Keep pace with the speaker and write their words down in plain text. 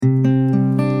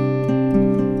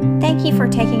Thank you for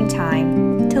taking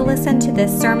time to listen to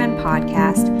this sermon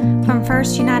podcast from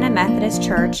First United Methodist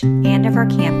Church, Andover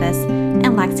campus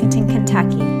in Lexington,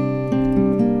 Kentucky.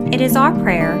 It is our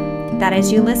prayer that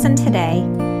as you listen today,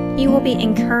 you will be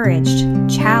encouraged,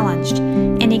 challenged,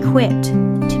 and equipped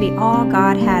to be all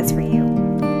God has for you.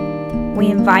 We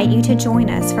invite you to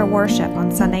join us for worship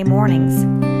on Sunday mornings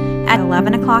at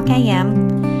 11 o'clock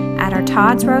a.m. at our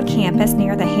Todd's Road campus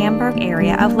near the Hamburg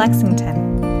area of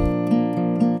Lexington.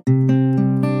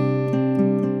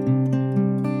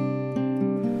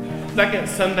 Second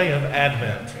Sunday of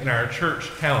Advent in our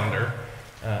church calendar.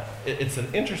 It's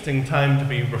an interesting time to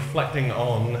be reflecting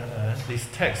on these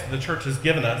texts the church has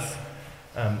given us.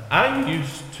 I'm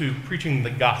used to preaching the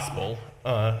gospel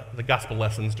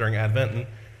lessons during Advent, and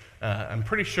I'm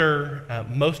pretty sure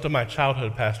most of my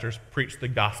childhood pastors preach the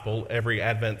gospel every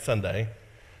Advent Sunday.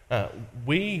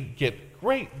 We get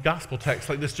great gospel texts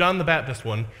like this John the Baptist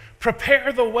one.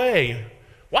 Prepare the way.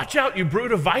 Watch out, you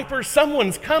brood of vipers.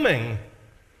 Someone's coming.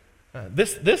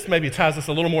 This maybe ties us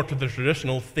a little more to the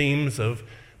traditional themes of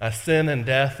sin and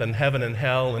death and heaven and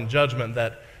hell and judgment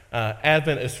that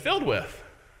Advent is filled with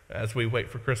as we wait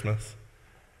for Christmas.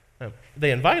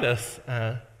 They invite us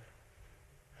to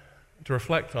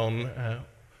reflect on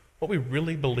what we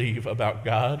really believe about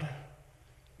God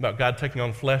taking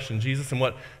on flesh in Jesus, and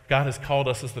what God has called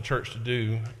us as the church to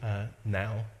do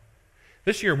now.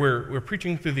 This year we're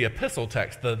preaching through the epistle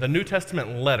text, the New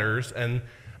Testament letters, and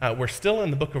we're still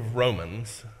in the book of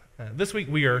Romans. This week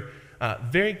we are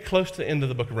very close to the end of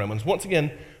the book of Romans. Once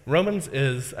again, Romans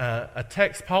is a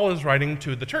text Paul is writing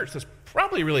to the church that's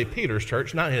probably really Peter's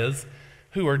church, not his,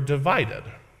 who are divided.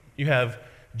 You have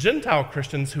Gentile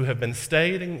Christians who have been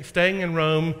staying in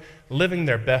Rome, living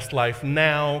their best life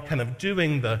now, kind of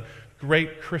doing the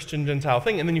great Christian Gentile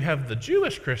thing. And then you have the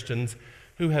Jewish Christians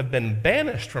who have been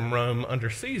banished from Rome under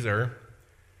Caesar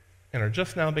and are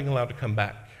just now being allowed to come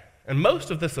back. And most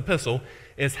of this epistle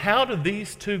is how do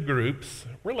these two groups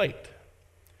relate?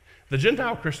 The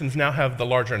Gentile Christians now have the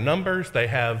larger numbers. They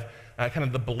have kind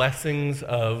of the blessings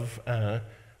of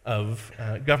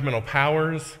governmental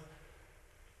powers.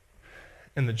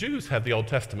 And the Jews have the Old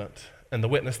Testament and the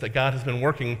witness that God has been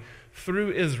working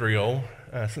through Israel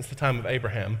since the time of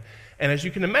Abraham. And as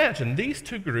you can imagine, these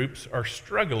two groups are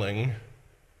struggling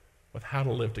with how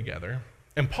to live together.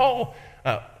 And Paul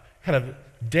kind of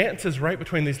dances right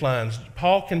between these lines.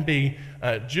 Paul can be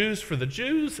Jews for the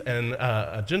Jews and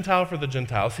a Gentile for the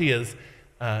Gentiles. He is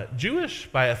Jewish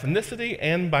by ethnicity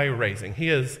and by raising. He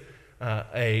is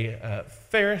a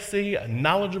Pharisee,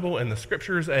 knowledgeable in the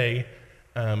Scriptures, a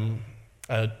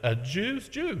Jew's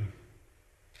Jew.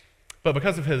 But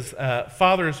because of his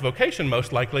father's vocation,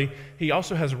 most likely, he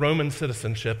also has Roman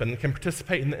citizenship and can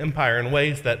participate in the empire in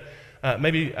ways that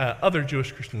maybe other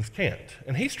Jewish Christians can't.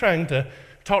 And he's trying to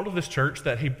talk to this church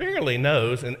that he barely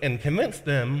knows and convince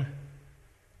them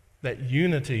that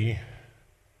unity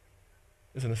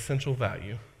is an essential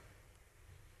value.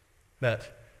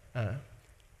 That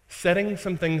setting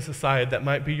some things aside that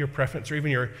might be your preference or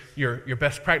even your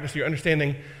best practice, your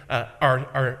understanding,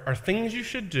 are things you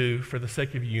should do for the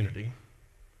sake of unity.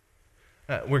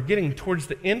 We're getting towards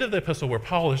the end of the epistle where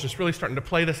Paul is just really starting to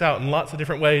play this out in lots of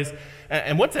different ways.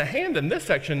 And what's at hand in this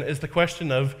section is the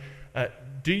question of,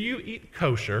 do you eat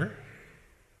kosher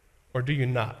or do you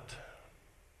not?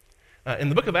 In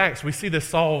the book of Acts, we see this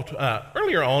solved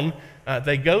earlier on.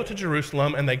 They go to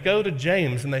Jerusalem and they go to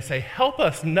James and they say, help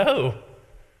us know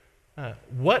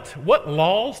what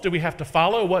laws do we have to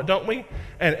follow, what don't we?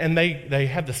 And they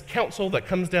have this council that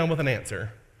comes down with an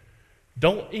answer.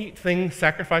 Don't eat things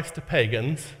sacrificed to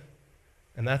pagans,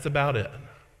 and that's about it.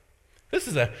 This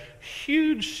is a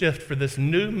huge shift for this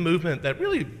new movement that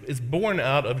really is born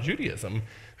out of Judaism,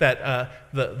 that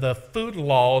the food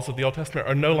laws of the Old Testament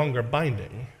are no longer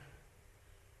binding.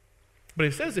 But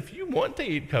he says if you want to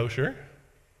eat kosher,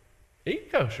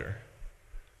 eat kosher.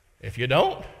 If you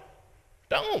don't.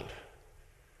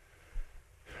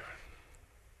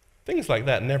 Things like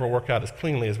that never work out as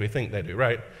cleanly as we think they do,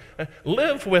 right?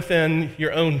 Live within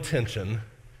your own tension.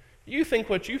 You think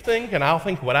what you think, and I'll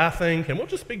think what I think, and we'll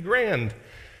just be grand.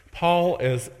 Paul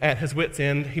is at his wit's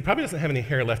end. He probably doesn't have any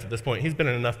hair left at this point. He's been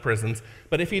in enough prisons.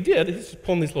 But if he did, he's just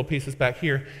pulling these little pieces back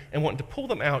here and wanting to pull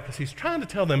them out because he's trying to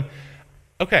tell them,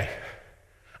 okay,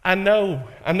 I know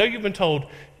you've been told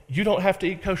you don't have to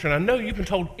eat kosher, and I know you've been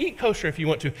told eat kosher if you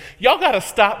want to. Y'all got to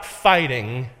stop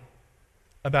fighting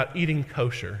about eating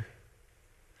kosher.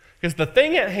 Because the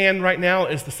thing at hand right now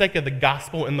is the sake of the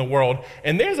gospel in the world,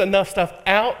 and there's enough stuff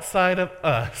outside of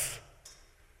us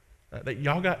that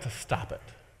y'all got to stop it.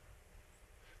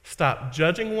 Stop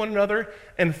judging one another,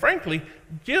 and frankly,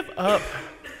 give up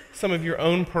some of your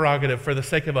own prerogative for the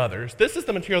sake of others. This is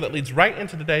the material that leads right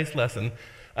into today's lesson.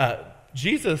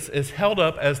 Jesus is held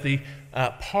up as the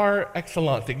par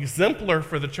excellence, the exemplar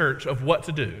for the church of what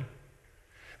to do.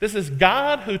 This is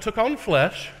God who took on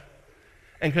flesh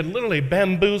and could literally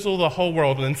bamboozle the whole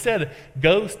world, and instead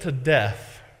goes to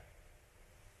death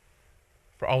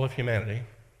for all of humanity.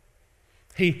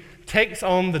 He takes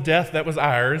on the death that was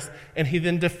ours, and he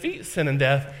then defeats sin and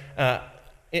death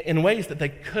in ways that they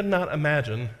could not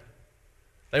imagine.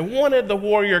 They wanted the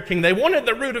warrior king. They wanted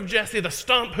the root of Jesse, the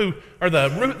stump or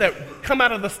the root that come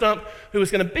out of the stump who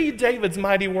was going to be David's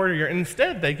mighty warrior. And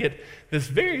instead, they get this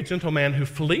very gentle man who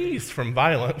flees from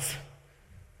violence,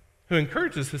 who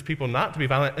encourages his people not to be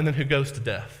violent, and then who goes to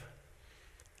death.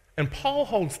 And Paul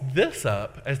holds this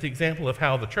up as the example of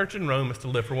how the church in Rome is to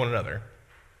live for one another.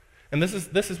 And this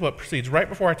is what proceeds right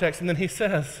before our text. And then he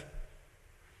says,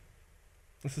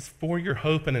 this is for your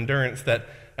hope and endurance, that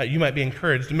you might be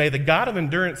encouraged. And may the God of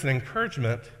endurance and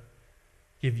encouragement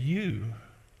give you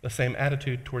the same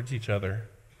attitude towards each other,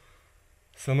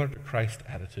 similar to Christ's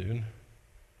attitude.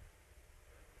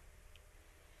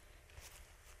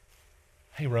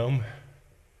 Hey, Rome,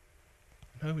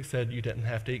 I know we said you didn't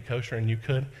have to eat kosher and you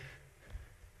could.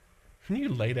 Can you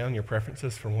lay down your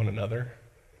preferences for one another?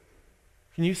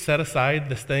 Can you set aside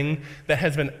this thing that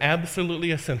has been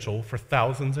absolutely essential for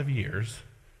thousands of years?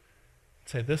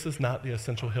 Say, this is not the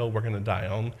essential hill we're going to die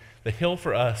on. The hill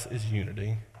for us is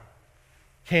unity.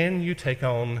 Can you take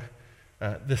on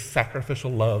this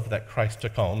sacrificial love that Christ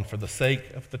took on for the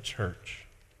sake of the church?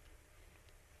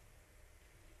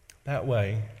 That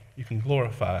way, you can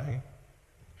glorify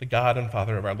the God and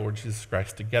Father of our Lord Jesus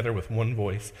Christ together with one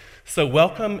voice. So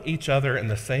welcome each other in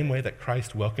the same way that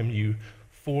Christ welcomed you,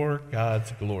 for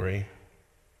God's glory.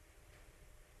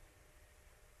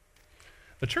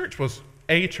 The church was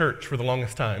a church for the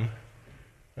longest time.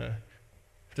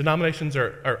 Denominations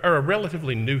are a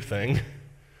relatively new thing.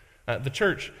 The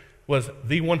church was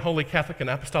the one holy Catholic and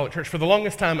Apostolic Church for the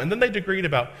longest time, and then they disagreed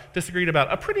about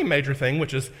a pretty major thing,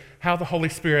 which is how the Holy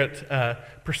Spirit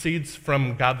proceeds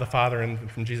from God the Father and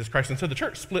from Jesus Christ. And so the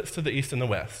church splits to the east and the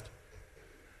west.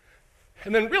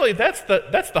 And then really that's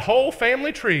the whole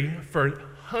family tree for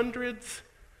hundreds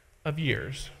of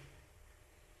years.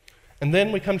 And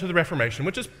then we come to the Reformation,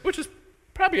 which is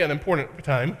probably an important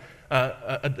time.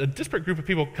 A disparate group of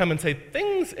people come and say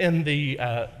things in the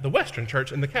Western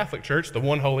Church, in the Catholic Church, the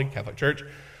one holy Catholic Church,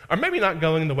 are maybe not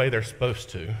going the way they're supposed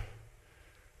to.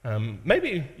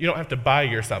 Maybe you don't have to buy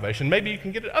your salvation. Maybe you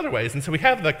can get it other ways. And so we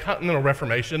have the Continental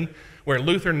Reformation, where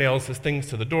Luther nails his things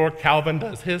to the door. Calvin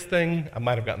does his thing. I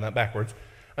might have gotten that backwards.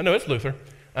 I know it's Luther.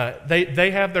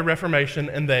 They have their Reformation,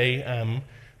 and they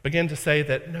begin to say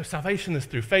that no, salvation is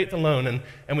through faith alone.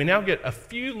 And we now get a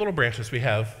few little branches. We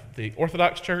have the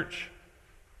Orthodox Church,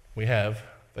 we have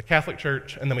the Catholic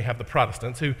Church, and then we have the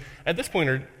Protestants, who at this point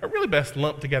are really best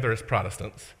lumped together as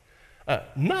Protestants.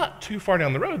 Not too far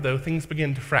down the road, though, things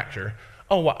begin to fracture.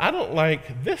 Oh, well, I don't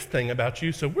like this thing about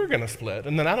you, so we're going to split.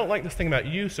 And then I don't like this thing about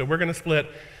you, so we're going to split.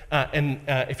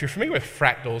 If you're familiar with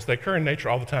fractals, they occur in nature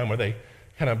all the time, where they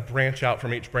kind of branch out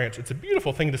from each branch. It's a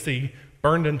beautiful thing to see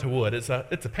burned into wood. It's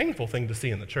a painful thing to see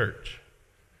in the church,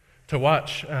 to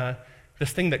watch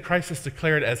this thing that Christ has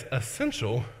declared as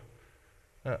essential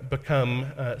become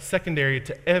secondary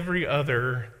to every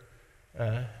other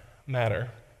matter.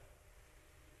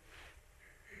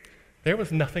 There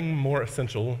was nothing more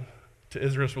essential to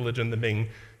Israel's religion than being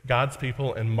God's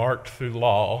people and marked through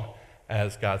law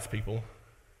as God's people.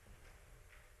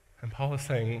 And Paul is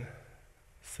saying,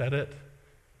 set it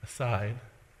aside.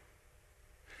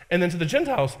 And then to the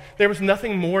Gentiles, there was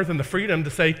nothing more than the freedom to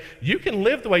say, you can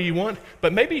live the way you want,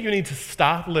 but maybe you need to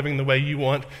stop living the way you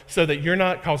want so that you're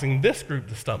not causing this group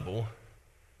to stumble.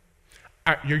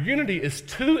 Your unity is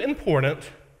too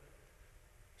important,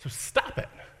 so stop it,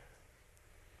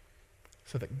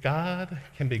 so that God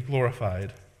can be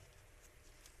glorified.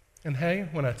 And hey,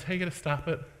 when I tell you to stop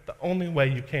it, the only way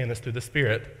you can is through the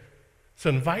Spirit. So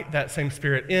invite that same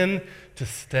Spirit in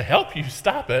to help you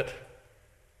stop it,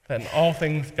 that in all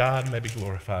things God may be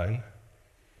glorified.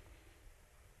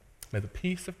 May the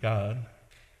peace of God,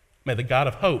 may the God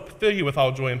of hope fill you with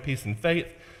all joy and peace and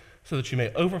faith, so that you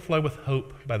may overflow with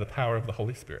hope by the power of the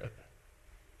Holy Spirit.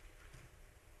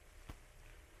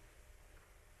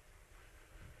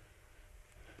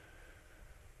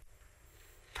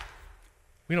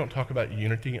 We don't talk about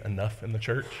unity enough in the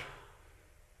church.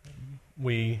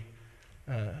 We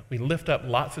lift up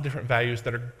lots of different values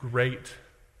that are great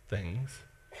things.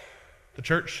 The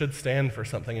church should stand for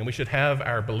something, and we should have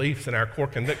our beliefs and our core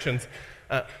convictions.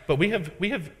 But we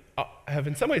have have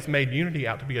in some ways made unity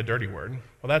out to be a dirty word.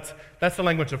 Well, that's the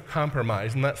language of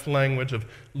compromise, and that's the language of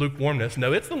lukewarmness.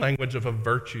 No, it's the language of a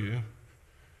virtue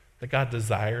that God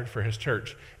desired for his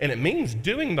church. And it means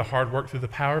doing the hard work through the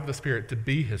power of the Spirit to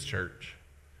be his church.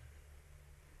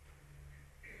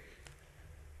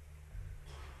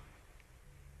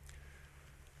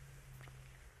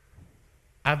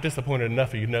 I've disappointed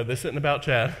enough of you to know this isn't about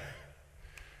Chad.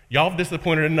 Y'all have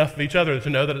disappointed enough of each other to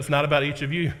know that it's not about each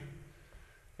of you.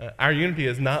 Our unity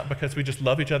is not because we just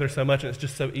love each other so much and it's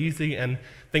just so easy and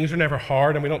things are never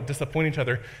hard and we don't disappoint each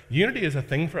other. Unity is a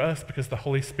thing for us because the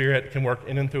Holy Spirit can work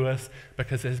in and through us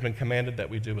because it has been commanded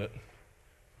that we do it.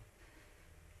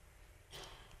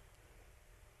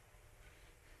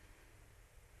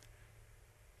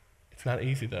 It's not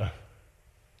easy though.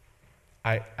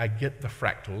 I get the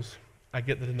fractals. I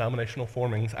get the denominational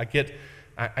formings. I get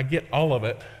all of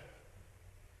it.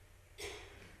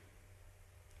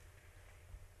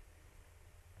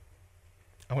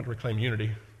 I want to reclaim unity.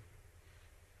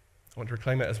 I want to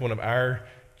reclaim it as one of our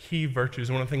key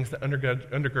virtues, one of the things that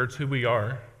undergirds who we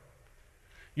are.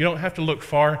 You don't have to look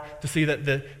far to see that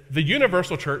the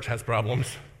universal church has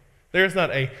problems. There is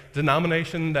not a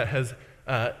denomination that has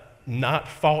not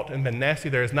fought and been nasty.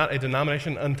 There is not a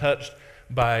denomination untouched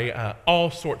by all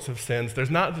sorts of sins.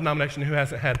 There's not a denomination who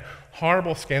hasn't had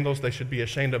horrible scandals they should be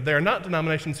ashamed of. There are not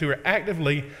denominations who are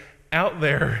actively out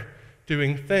there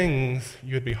doing things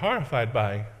you would be horrified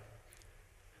by.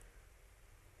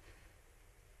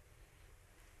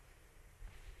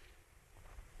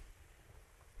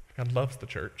 God loves the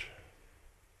church.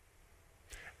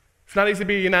 It's not easy to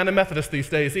be a United Methodist these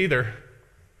days either.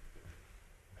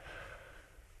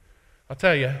 I'll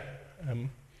tell you,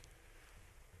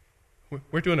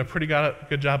 we're doing a pretty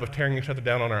good job of tearing each other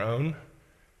down on our own.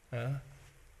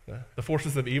 The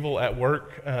forces of evil at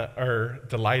work are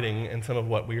delighting in some of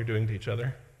what we are doing to each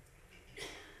other.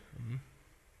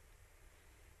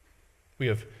 We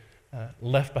have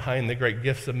left behind the great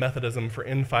gifts of Methodism for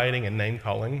infighting and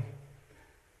name-calling.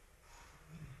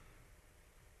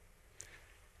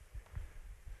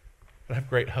 But I have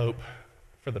great hope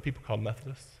for the people called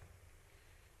Methodists.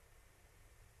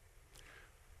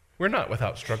 We're not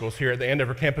without struggles here at the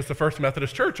Andover campus of First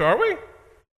Methodist Church, are we?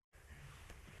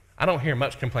 I don't hear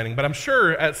much complaining, but I'm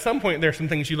sure at some point there's some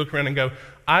things you look around and go,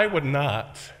 I would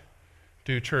not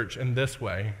do church in this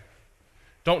way.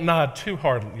 Don't nod too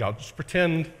hard, y'all. Just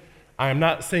pretend I am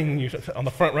not seeing you on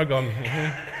the front row going,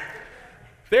 mm-hmm.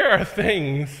 There are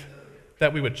things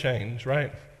that we would change,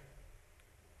 right?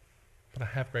 But I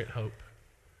have great hope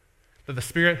that the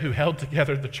Spirit who held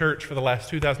together the church for the last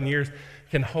 2,000 years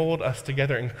can hold us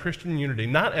together in Christian unity,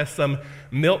 not as some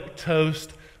milquetoast,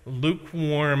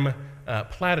 lukewarm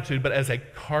platitude, but as a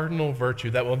cardinal virtue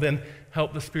that will then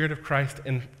help the Spirit of Christ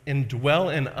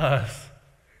indwell in us.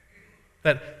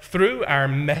 That through our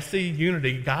messy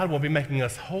unity, God will be making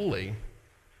us holy.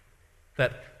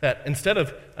 That instead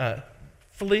of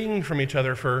fleeing from each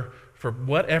other for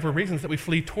whatever reasons, that we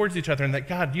flee towards each other, and that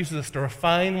God uses us to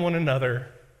refine one another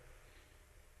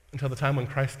until the time when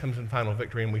Christ comes in final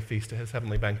victory and we feast at his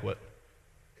heavenly banquet.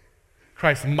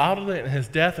 Christ modeled it in his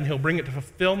death, and he'll bring it to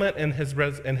fulfillment in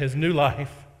his new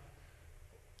life,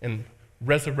 in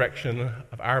resurrection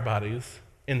of our bodies,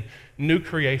 in new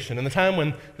creation. In the time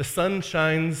when the sun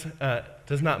shines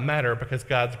does not matter because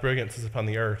God's brilliance is upon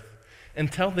the earth.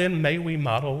 Until then, may we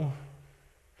model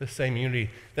the same unity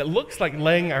that looks like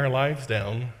laying our lives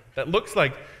down, that looks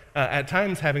like at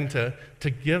times having to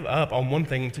give up on one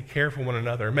thing to care for one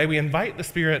another. May we invite the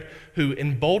Spirit who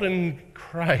emboldened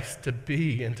Christ to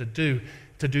be and to do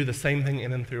the same thing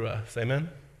in and through us. Amen?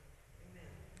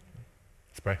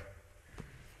 Let's pray.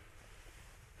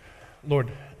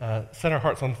 Lord, set our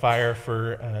hearts on fire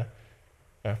for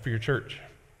your church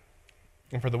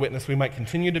and for the witness we might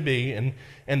continue to be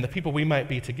and the people we might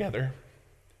be together.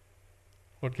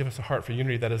 Lord, give us a heart for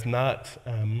unity that is not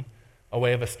a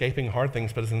way of escaping hard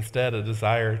things, but is instead a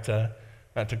desire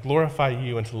to glorify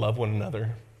you and to love one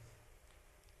another.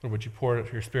 Lord, would you pour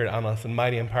your Spirit on us in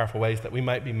mighty and powerful ways that we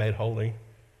might be made holy,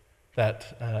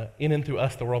 that in and through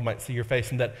us the world might see your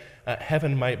face, and that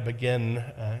heaven might begin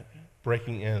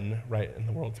breaking in right in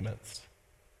the world's midst.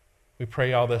 We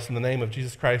pray all this in the name of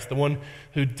Jesus Christ, the one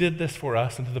who did this for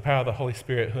us, and through the power of the Holy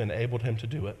Spirit who enabled him to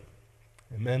do it.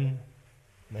 Amen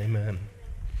and amen.